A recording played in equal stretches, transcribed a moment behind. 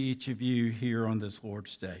Each of you here on this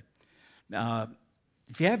Lord's Day.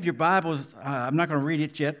 If you have your Bibles, I'm not going to read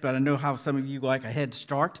it yet, but I know how some of you like a head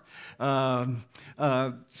start. 2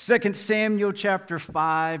 Samuel chapter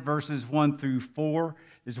 5, verses 1 through 4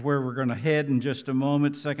 is where we're going to head in just a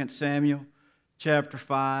moment. 2 Samuel chapter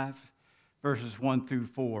 5, verses 1 through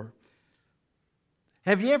 4.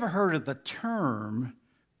 Have you ever heard of the term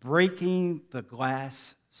breaking the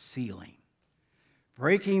glass ceiling?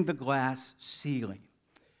 Breaking the glass ceiling.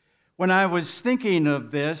 When I was thinking of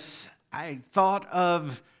this, I thought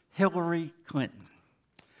of Hillary Clinton.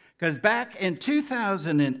 Because back in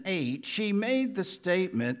 2008, she made the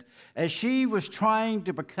statement as she was trying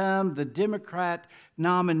to become the Democratic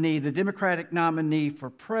nominee for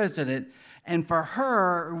president, and for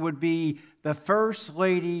her it would be the first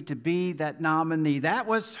lady to be that nominee. That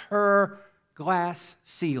was her glass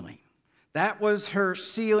ceiling. That was her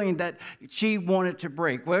ceiling that she wanted to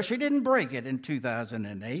break. Well, she didn't break it in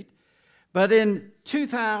 2008. But in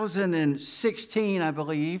 2016, I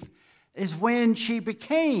believe, is when she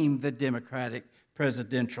became the Democratic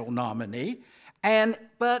presidential nominee.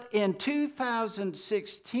 But in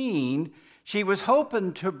 2016, she was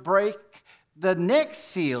hoping to break the next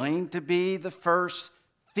ceiling to be the first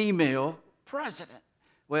female president.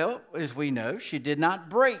 Well, as we know, she did not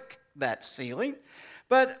break that ceiling.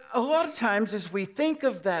 But a lot of times as we think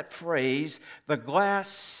of that phrase, the glass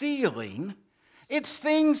ceiling, it's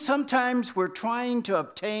things sometimes we're trying to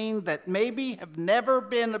obtain that maybe have never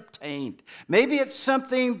been obtained. Maybe it's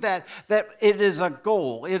something that it is a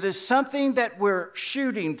goal. It is something that we're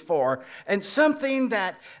shooting for and something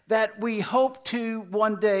that we hope to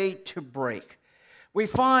one day to break. We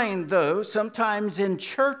find, though, sometimes in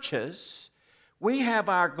churches, we have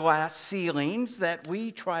our glass ceilings that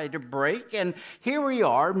we try to break. And here we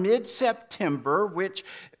are, mid-September, which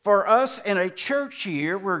for us in a church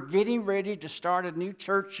year, we're getting ready to start a new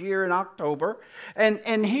church year in October.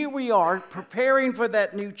 And here we are preparing for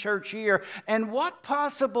that new church year. And what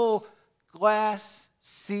possible glass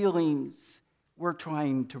ceilings we're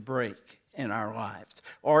trying to break in our lives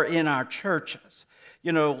or in our churches.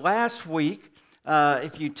 You know, last week,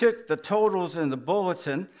 if you took the totals in the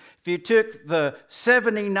bulletin, if you took the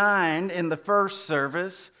 79 in the first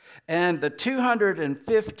service and the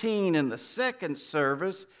 215 in the second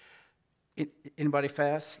service, anybody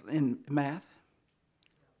fast in math?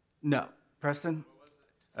 No. Preston?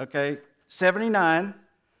 Okay. 79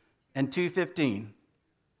 and 215.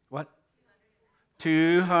 What?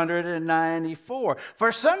 294.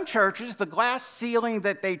 For some churches, the glass ceiling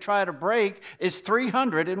that they try to break is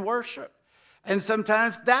 300 in worship. And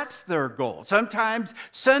sometimes that's their goal. Sometimes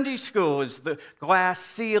Sunday school is the glass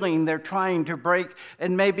ceiling they're trying to break,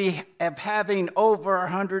 and maybe having over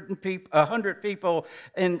 100 people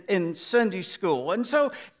in Sunday school. And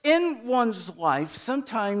so in one's life,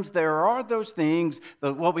 sometimes there are those things,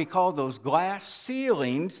 what we call those glass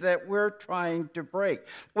ceilings that we're trying to break.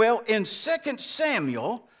 Well, in 2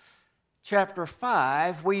 Samuel chapter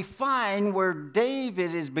 5, we find where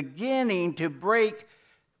David is beginning to break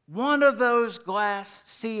one of those glass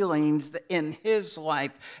ceilings in his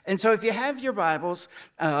life. And so if you have your Bibles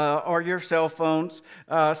or your cell phones,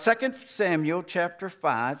 2 Samuel chapter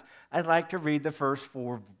 5, I'd like to read the first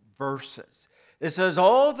 4 verses. It says,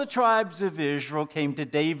 "All the tribes of Israel came to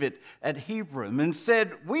David at Hebron and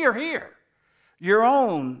said, 'We are here, your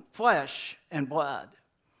own flesh and blood.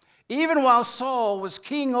 Even while Saul was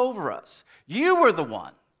king over us, you were the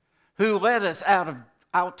one who led us out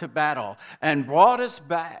to battle and brought us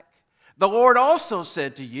back. The Lord also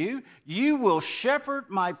said to you, you will shepherd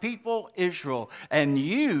my people Israel, and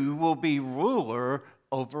you will be ruler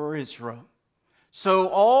over Israel.' So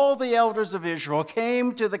all the elders of Israel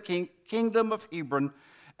came to the kingdom of Hebron,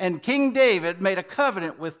 and King David made a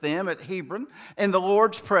covenant with them at Hebron in the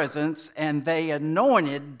Lord's presence, and they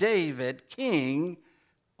anointed David king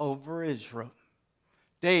over Israel."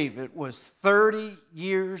 David was 30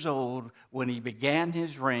 years old when he began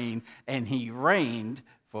his reign, and he reigned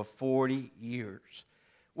for 40 years.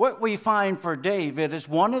 What we find for David is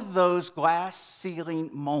one of those glass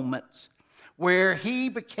ceiling moments where he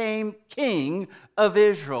became king of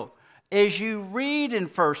Israel. As you read in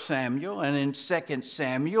 1 Samuel and in 2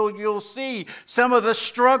 Samuel, you'll see some of the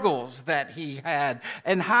struggles that he had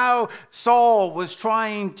and how Saul was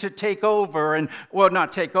trying to take over, and, well,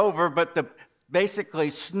 not take over, but basically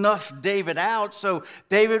snuff David out so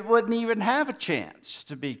David wouldn't even have a chance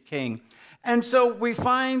to be king. And so we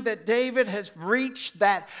find that David has reached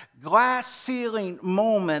that glass ceiling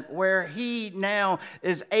moment where he now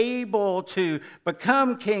is able to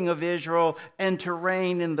become king of Israel and to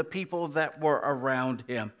reign in the people that were around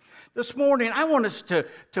him. This morning, I want us to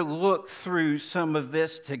look through some of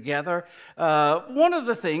this together. One of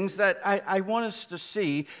the things that I want us to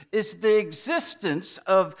see is the existence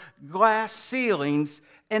of glass ceilings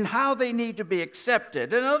and how they need to be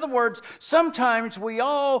accepted. In other words, sometimes we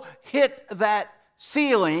all hit that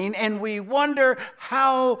ceiling and we wonder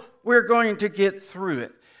how we're going to get through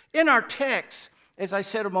it. In our text, as I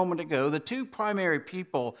said a moment ago, the two primary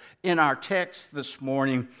people in our text this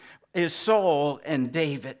morning is Saul and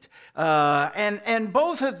David. And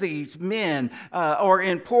both of these men are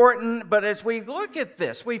important, but as we look at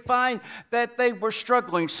this, we find that they were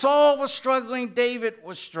struggling. Saul was struggling, David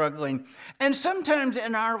was struggling. And sometimes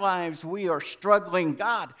in our lives, we are struggling.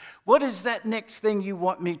 God, what is that next thing you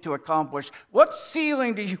want me to accomplish? What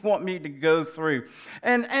ceiling do you want me to go through?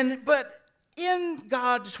 But in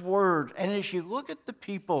God's word, and as you look at the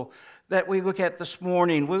people that we look at this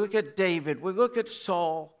morning, we look at David, we look at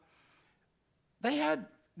Saul, they had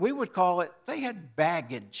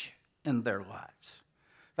baggage in their lives.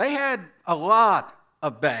 They had a lot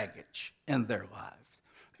of baggage in their lives.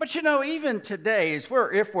 But even today, if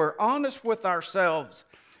we're honest with ourselves,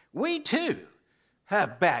 we too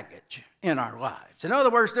have baggage in our lives. In other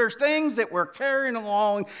words, there's things that we're carrying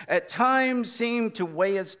along at times seem to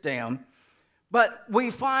weigh us down. But we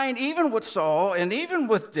find, even with Saul and even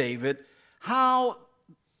with David, how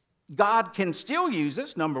God can still use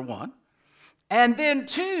us, number one. And then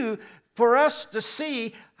two, for us to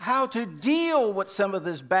see how to deal with some of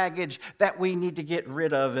this baggage that we need to get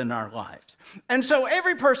rid of in our lives. And so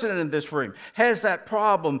every person in this room has that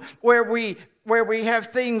problem where we have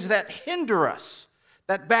things that hinder us.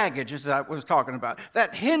 That baggage, as I was talking about,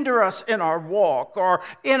 that hinder us in our walk or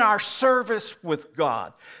in our service with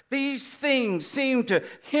God. These things seem to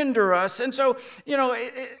hinder us. And so,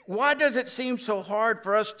 why does it seem so hard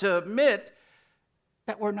for us to admit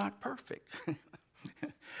that we're not perfect?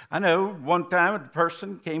 I know one time a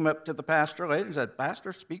person came up to the pastor later and said,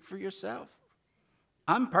 "Pastor, speak for yourself.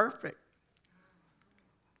 I'm perfect."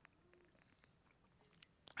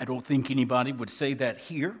 I don't think anybody would say that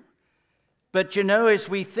here. But as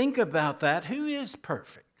we think about that, who is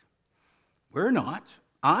perfect? We're not.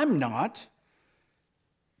 I'm not.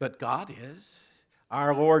 But God is.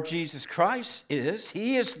 Our Lord Jesus Christ is.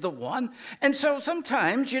 He is the one. And so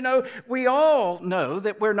sometimes, we all know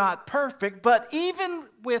that we're not perfect, but even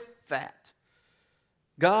with that,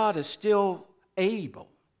 God is still able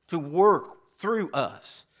to work through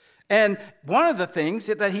us. And one of the things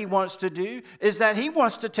that He wants to do is that He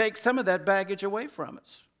wants to take some of that baggage away from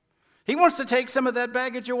us. He wants to take some of that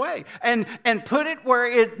baggage away and put it where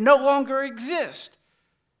it no longer exists.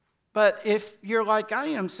 But if you're like I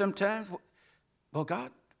am sometimes, well,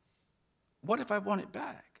 God, what if I want it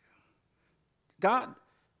back? God,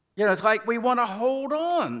 it's like we want to hold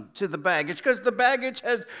on to the baggage because the baggage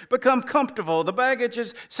has become comfortable. The baggage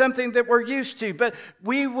is something that we're used to. But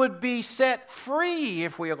we would be set free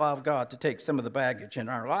if we allow God to take some of the baggage in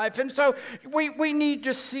our life. And so we need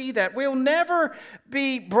to see that. We'll never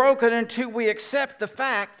be broken until we accept the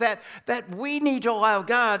fact that we need to allow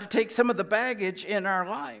God to take some of the baggage in our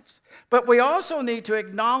lives. But we also need to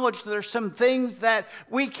acknowledge that there's some things that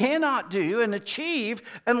we cannot do and achieve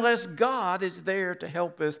unless God is there to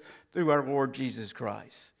help us through our Lord Jesus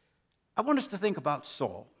Christ. I want us to think about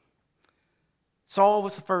Saul. Saul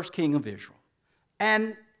was the first king of Israel.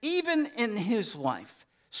 And even in his life,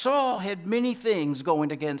 Saul had many things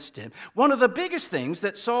going against him. One of the biggest things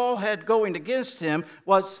that Saul had going against him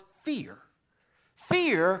was fear.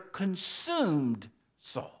 Fear consumed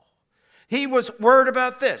Saul. He was worried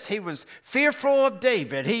about this. He was fearful of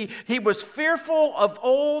David. He was fearful of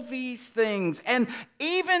all these things. And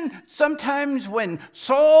even sometimes when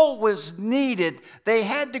Saul was needed, they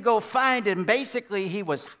had to go find him. Basically, he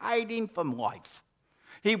was hiding from life.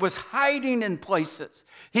 He was hiding in places.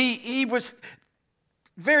 He was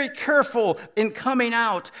very careful in coming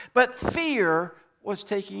out, but fear was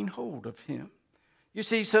taking hold of him. You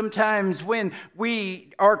see, sometimes when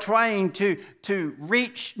we are trying to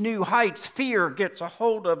reach new heights, fear gets a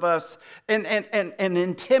hold of us and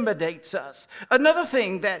intimidates us. Another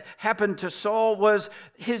thing that happened to Saul was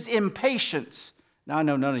his impatience. Now, I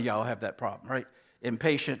know none of y'all have that problem, right?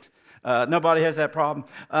 Impatient. Nobody has that problem.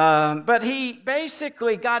 But he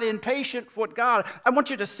basically got impatient with God. I want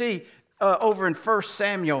you to see over in 1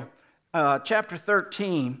 Samuel chapter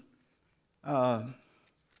 13.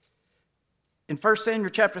 In 1 Samuel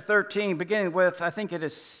chapter 13, beginning with, I think it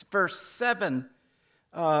is verse 7,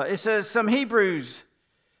 it says, Some Hebrews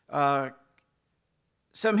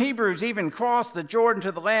even crossed the Jordan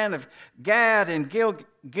to the land of Gad and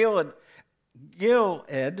Gilead.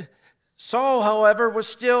 Saul, however, was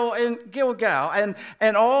still in Gilgal,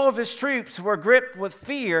 and all of his troops were gripped with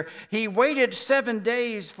fear. He waited 7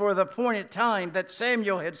 days for the appointed time that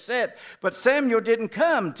Samuel had set, but Samuel didn't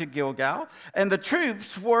come to Gilgal, and the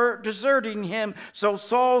troops were deserting him. So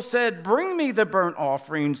Saul said, "Bring me the burnt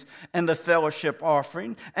offerings and the fellowship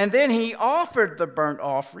offering." And then he offered the burnt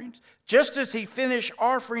offerings. Just as he finished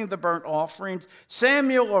offering the burnt offerings,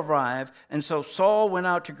 Samuel arrived, and so Saul went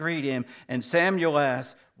out to greet him, and Samuel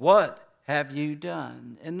asked, "What have you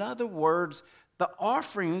done?" In other words, the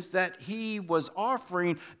offerings that he was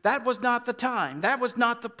offering, that was not the time. That was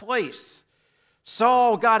not the place.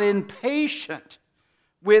 Saul got impatient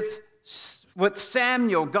with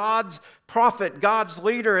Samuel, God's prophet, God's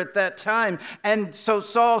leader at that time. And so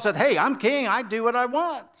Saul said, "Hey, I'm king. I do what I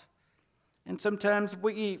want." And sometimes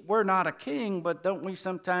we're not a king, but don't we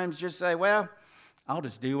sometimes just say, "Well, I'll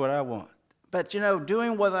just do what I want"? But,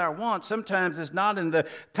 doing what I want sometimes is not in the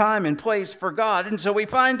time and place for God. And so we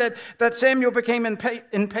find that Samuel became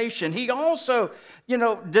impatient. He also,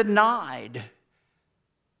 denied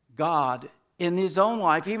God in his own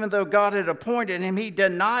life. Even though God had appointed him, he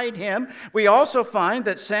denied him. We also find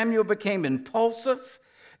that Samuel became impulsive.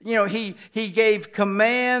 He gave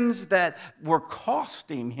commands that were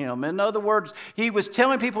costing him. In other words, he was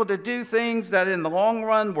telling people to do things that in the long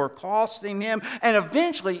run were costing him, and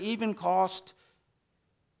eventually even cost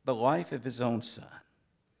the life of his own son.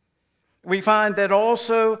 We find that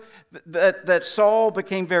also that Saul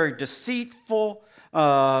became very deceitful,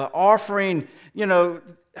 offering,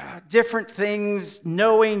 different things,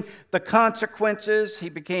 knowing the consequences. He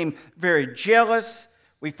became very jealous.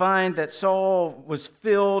 We find that Saul was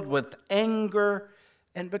filled with anger,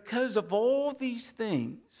 and because of all these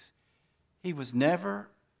things, he was never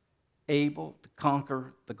able to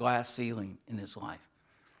conquer the glass ceiling in his life.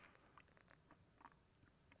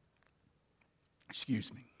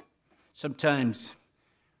 Excuse me. Sometimes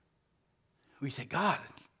we say, "God,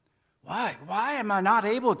 why? Why am I not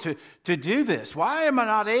able to do this? Why am I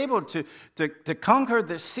not able to conquer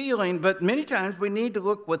the ceiling?" But many times we need to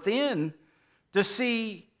look within to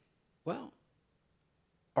see, well,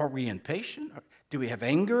 are we impatient? Do we have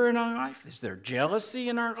anger in our life? Is there jealousy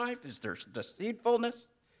in our life? Is there deceitfulness?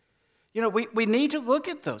 We need to look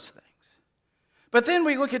at those things. But then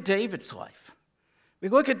we look at David's life. We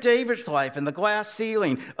look at David's life and the glass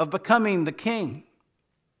ceiling of becoming the king.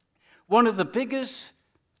 One of the biggest,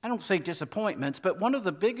 I don't say disappointments, but one of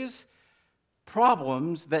the biggest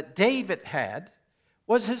problems that David had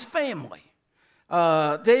was his family.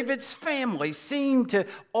 David's family seemed to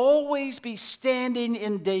always be standing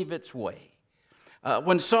in David's way.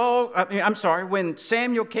 When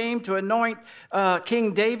Samuel came to anoint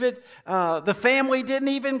King David, the family didn't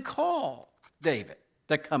even call David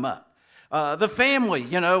to come up. The family,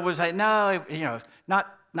 was like, "No,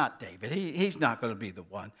 not David. He's not going to be the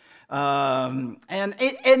one." And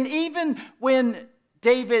even when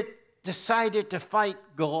David decided to fight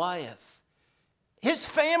Goliath, his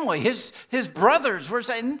family, his brothers were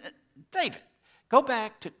saying, "David, go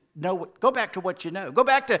back to what you know. Go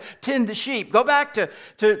back to tend the sheep. Go back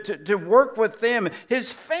to work with them."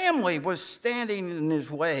 His family was standing in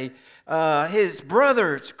his way. His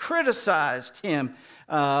brothers criticized him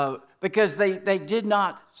because they did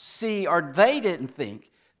not see, or they didn't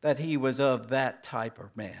think that he was of that type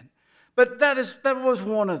of man. But that was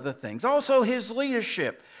one of the things. Also, his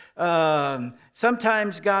leadership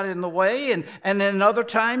sometimes got in the way, and then other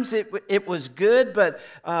times it was good, but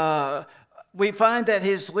we find that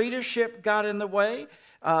his leadership got in the way.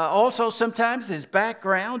 Also, sometimes his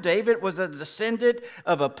background. David was a descendant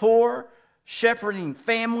of a poor shepherding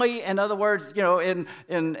family. In other words,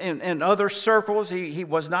 in other circles, he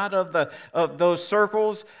was not of those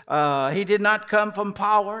circles. He did not come from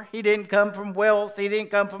power. He didn't come from wealth. He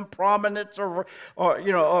didn't come from prominence or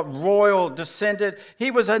a royal descendant.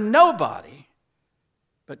 He was a nobody.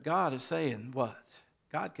 But God is saying what?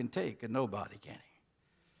 God can take a nobody, can he?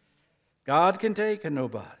 God can take a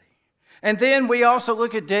nobody. And then we also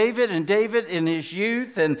look at David in his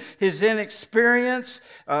youth and his inexperience.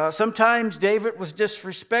 Sometimes David was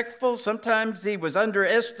disrespectful. Sometimes he was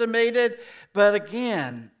underestimated. But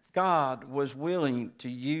again, God was willing to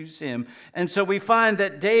use him. And so we find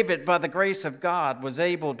that David, by the grace of God, was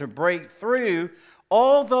able to break through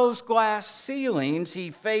all those glass ceilings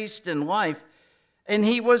he faced in life. And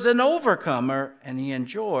he was an overcomer, and he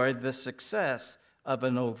enjoyed the success of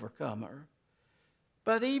an overcomer.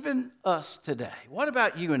 But even us today, what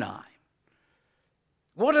about you and I?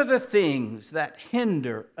 What are the things that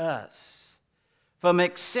hinder us from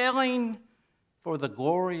excelling for the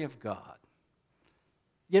glory of God?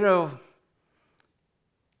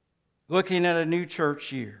 Looking at a new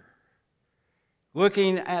church year,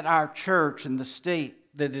 looking at our church and the state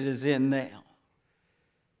that it is in now.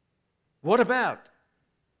 What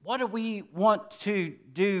do we want to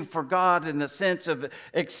do for God in the sense of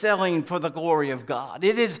excelling for the glory of God?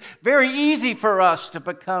 It is very easy for us to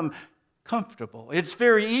become comfortable. It's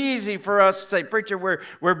very easy for us to say, preacher,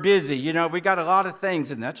 we're busy. We got a lot of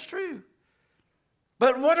things, and that's true.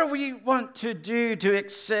 But what do we want to do to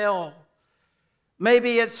excel?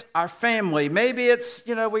 Maybe it's our family. Maybe it's,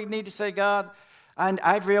 we need to say, God,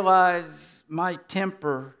 I realize my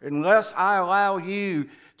temper, unless I allow you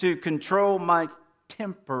to control my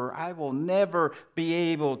temper, I will never be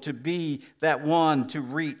able to be that one to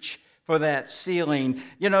reach for that ceiling.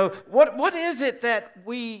 What is it that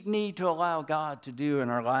we need to allow God to do in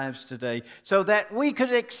our lives today so that we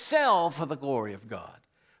could excel for the glory of God?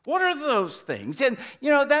 What are those things? And,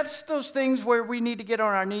 that's those things where we need to get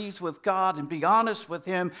on our knees with God and be honest with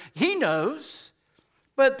Him. He knows,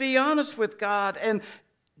 but be honest with God, and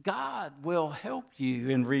God will help you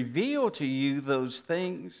and reveal to you those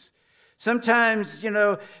things. Sometimes,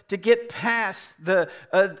 to get past that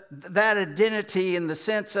identity in the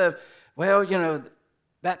sense of,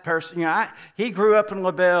 that person, he grew up in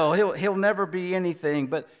LaBelle. He'll never be anything,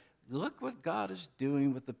 but look what God is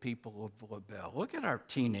doing with the people of LaBelle. Look at our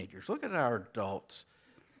teenagers. Look at our adults.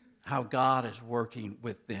 How God is working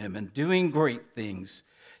with them and doing great things.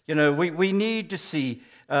 We need to see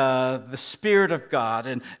the Spirit of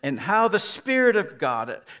God and how the Spirit of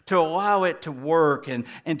God, to allow it to work and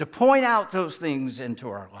to point out those things into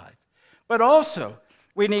our life. But also,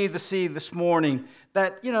 we need to see this morning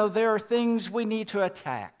that, there are things we need to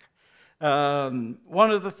attack.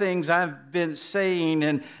 One of the things I've been saying,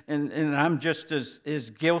 and I'm just as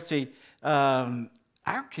guilty,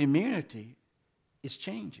 our community is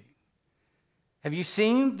changing. Have you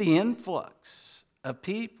seen the influx of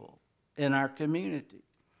people in our community?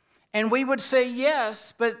 And we would say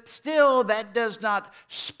yes, but still that does not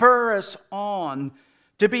spur us on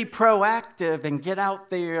to be proactive and get out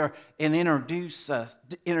there and introduce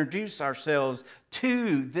ourselves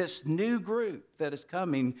to this new group that is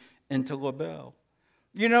coming into LaBelle.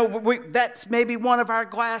 That's maybe one of our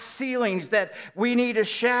glass ceilings that we need to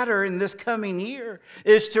shatter in this coming year,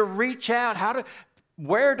 is to reach out.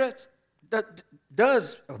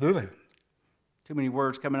 Too many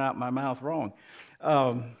words coming out of my mouth wrong.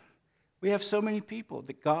 We have so many people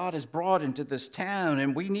that God has brought into this town,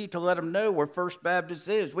 and we need to let them know where First Baptist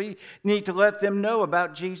is. We need to let them know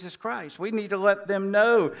about Jesus Christ. We need to let them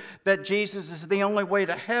know that Jesus is the only way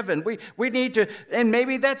to heaven. We need to, and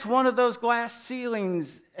maybe that's one of those glass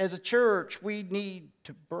ceilings as a church we need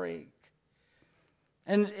to break.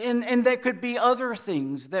 And there could be other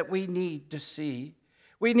things that we need to see.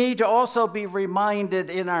 We need to also be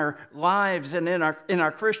reminded in our lives and in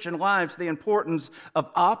our Christian lives the importance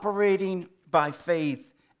of operating by faith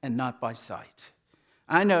and not by sight.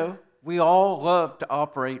 I know we all love to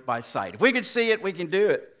operate by sight. If we can see it, we can do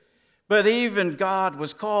it. But even God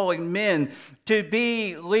was calling men to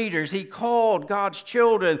be leaders. He called God's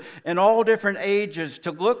children in all different ages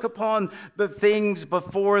to look upon the things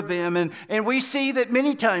before them. And we see that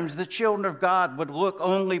many times the children of God would look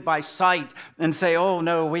only by sight and say, oh,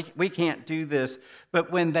 no, we can't do this.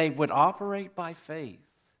 But when they would operate by faith,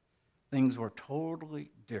 things were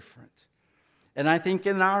totally different. And I think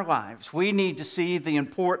in our lives, we need to see the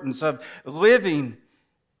importance of living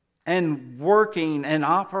and working and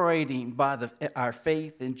operating by our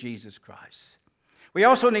faith in Jesus Christ. We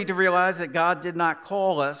also need to realize that God did not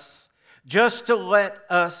call us just to let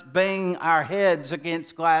us bang our heads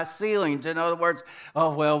against glass ceilings. In other words,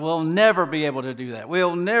 we'll never be able to do that.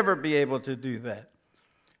 We'll never be able to do that.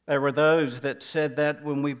 There were those that said that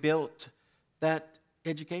when we built that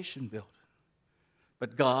education building.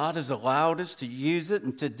 But God has allowed us to use it,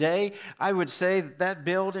 and today I would say that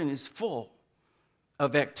building is full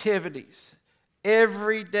of activities.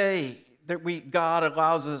 Every day that God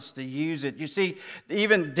allows us to use it. You see,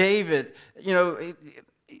 even David,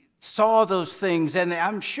 saw those things, and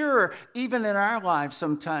I'm sure even in our lives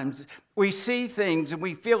sometimes we see things and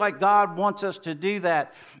we feel like God wants us to do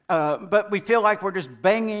that, but we feel like we're just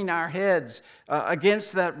banging our heads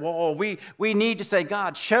against that wall. We need to say,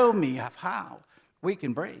 God, show me how we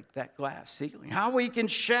can break that glass ceiling, how we can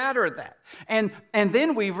shatter that. And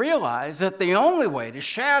then we realize that the only way to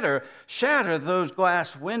shatter those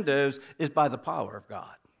glass windows is by the power of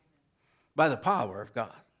God. By the power of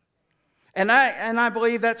God. And I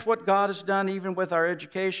believe that's what God has done even with our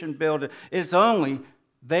education building. It's only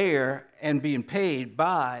there and being paid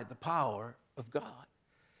by the power of God.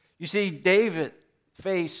 You see, David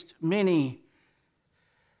faced many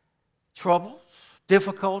troubles,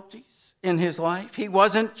 difficulties in his life. He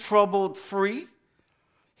wasn't troubled free.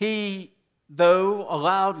 He, though,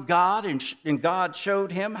 allowed God, and God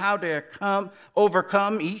showed him how to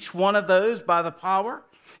overcome each one of those by the power.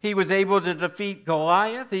 He was able to defeat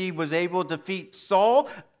Goliath. He was able to defeat Saul,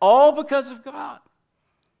 all because of God.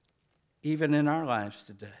 Even in our lives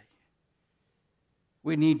today,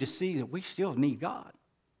 we need to see that we still need God.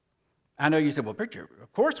 I know you said, well, preacher,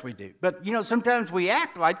 of course we do. But, sometimes we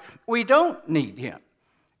act like we don't need him.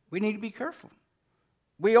 We need to be careful.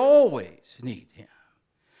 We always need him.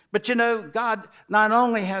 But, God not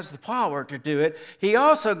only has the power to do it, he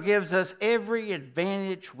also gives us every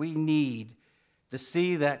advantage we need to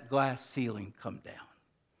see that glass ceiling come down.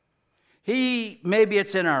 Maybe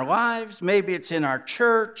it's in our lives, maybe it's in our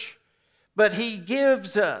church, but he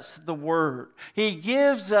gives us the word. He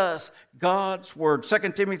gives us God's word.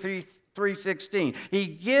 2 Timothy 3:16. He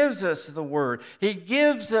gives us the word. He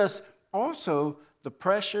gives us also the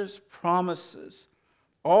precious promises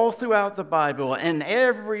all throughout the Bible, and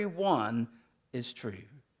every one is true.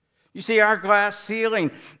 You see, our glass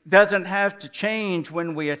ceiling doesn't have to change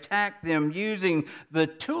when we attack them using the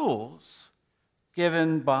tools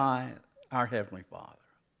given by our Heavenly Father.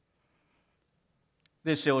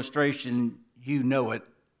 This illustration, you know it,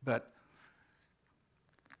 but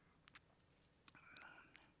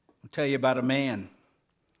I'll tell you about a man.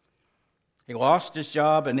 He lost his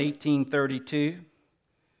job in 1832,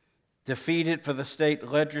 defeated for the state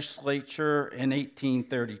legislature in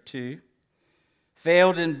 1832,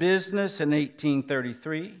 failed in business in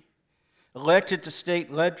 1833, elected to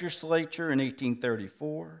state legislature in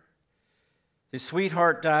 1834. His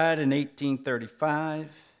sweetheart died in 1835.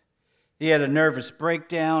 He had a nervous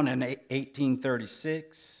breakdown in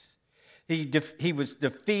 1836. He was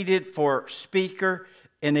defeated for Speaker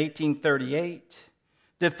in 1838,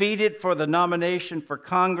 defeated for the nomination for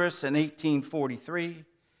Congress in 1843,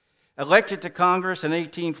 elected to Congress in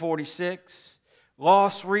 1846,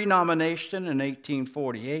 lost renomination in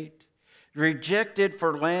 1848, rejected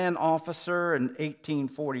for land officer in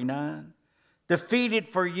 1849, defeated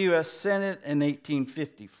for U.S. Senate in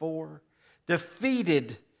 1854,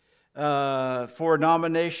 defeated for a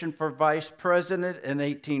nomination for vice president in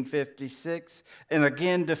 1856, and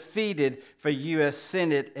again defeated for U.S.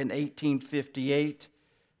 Senate in 1858,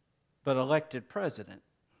 but elected president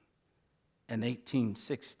in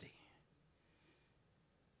 1860.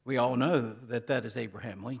 We all know that is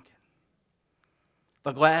Abraham Lincoln.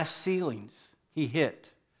 The glass ceilings he hit,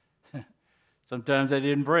 sometimes they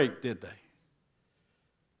didn't break, did they?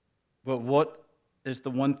 But what is the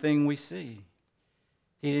one thing we see?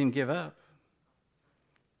 He didn't give up.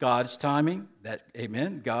 God's timing,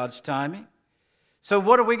 amen, God's timing. So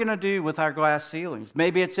what are we going to do with our glass ceilings?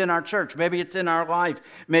 Maybe it's in our church. Maybe it's in our life.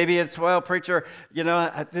 Maybe it's, well, preacher,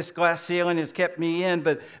 this glass ceiling has kept me in,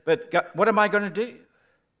 but God, what am I going to do?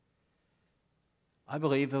 I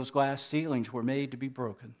believe those glass ceilings were made to be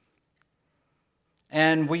broken.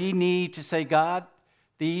 And we need to say, God,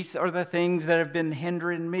 these are the things that have been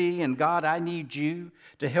hindering me, and God, I need you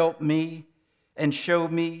to help me and show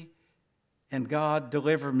me, and God,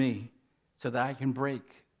 deliver me so that I can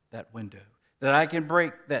break that window, that I can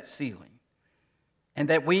break that ceiling, and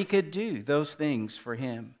that we could do those things for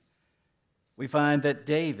him. We find that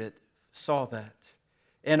David saw that.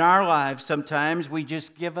 In our lives, sometimes we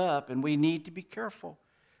just give up, and we need to be careful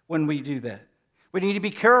when we do that. We need to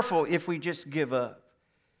be careful if we just give up.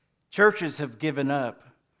 Churches have given up,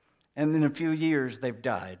 and in a few years, they've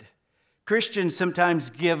died. Christians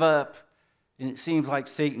sometimes give up, and it seems like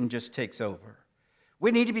Satan just takes over.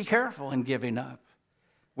 We need to be careful in giving up.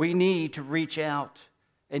 We need to reach out,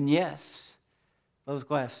 and yes, those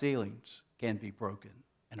glass ceilings can be broken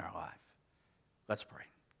in our life. Let's pray.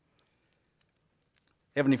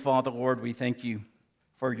 Heavenly Father, Lord, we thank you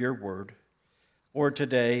for your word. Lord,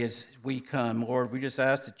 today as we come, Lord, we just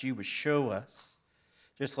ask that you would show us,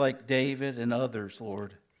 just like David and others,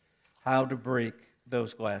 Lord, how to break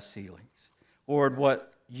those glass ceilings. Lord,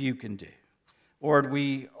 what you can do. Lord,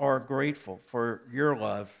 we are grateful for your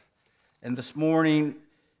love. And this morning,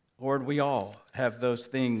 Lord, we all have those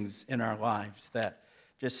things in our lives that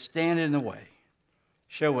just stand in the way.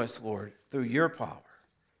 Show us, Lord, through your power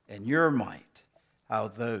and your might, how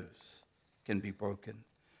those can be broken.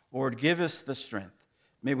 Lord, give us the strength.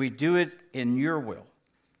 May we do it in your will.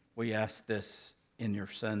 We ask this in your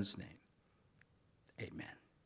Son's name. Amen.